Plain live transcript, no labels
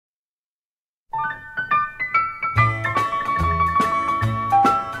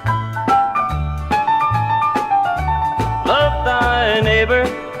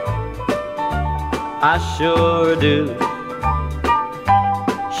I sure do.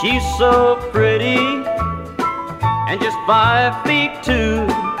 She's so pretty and just 5'2".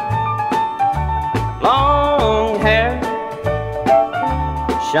 Long hair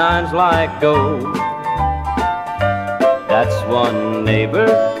shines like gold. That's one neighbor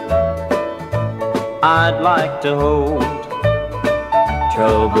I'd like to hold.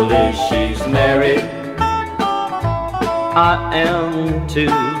 Trouble is she's married, I am too,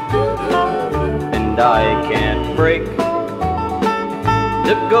 and I can't break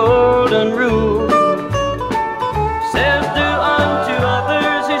the golden rule. Says do unto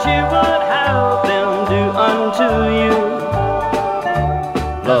others as you would have them do unto you.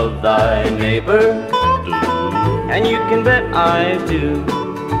 Love thy neighbor, and you can bet I do.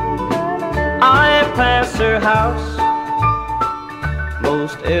 I pass her house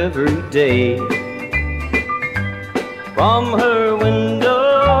most every day. From her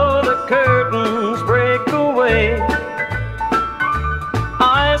window the curtains break away.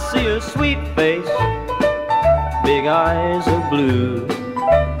 I see a sweet face, big eyes of blue,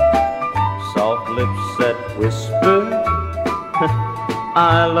 soft lips that whisper,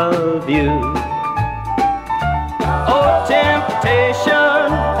 I love you. Oh,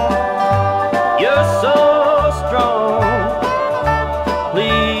 temptation, you're so strong.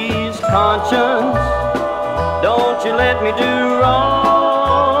 Please, conscience, don't you let me do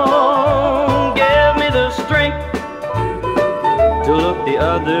wrong. Give me the strength to look the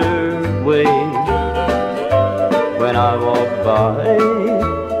other way when I walk by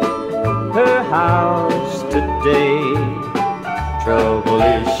her house today. Trouble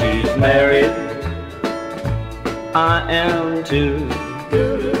is she's married, I am too,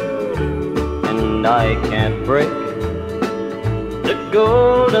 and I can't break the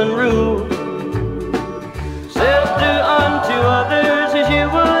golden rule. Says do unto others as you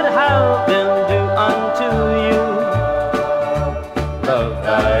would have them do unto you. Love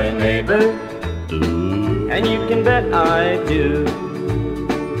thy neighbor, and you can bet I do.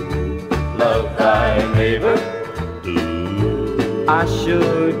 Love thy neighbor, I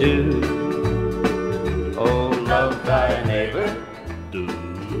sure do. Oh, love thy neighbor,